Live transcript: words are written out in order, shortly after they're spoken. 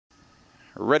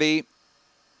Ready.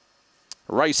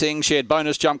 Racing, shared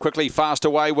bonus, jump quickly, fast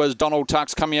away was Donald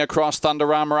Tux coming across.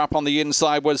 Thunder Armour up on the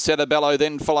inside was Cetabello,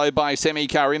 then followed by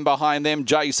Semicar. In behind them,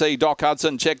 JC, Doc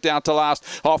Hudson checked out to last.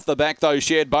 Off the back though,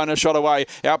 shared bonus shot away,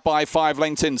 out by 5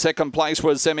 lengths. In second place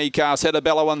was Semicar,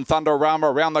 Cetabello and Thunder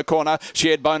Armour around the corner.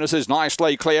 Shared bonus is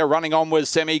nicely clear, running on was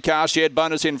Semicar, shared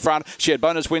bonus in front. Shared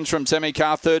bonus wins from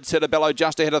Semicar, third Cetabello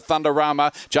just ahead of Thunder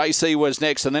Armour. JC was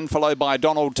next and then followed by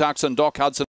Donald Tux and Doc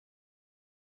Hudson.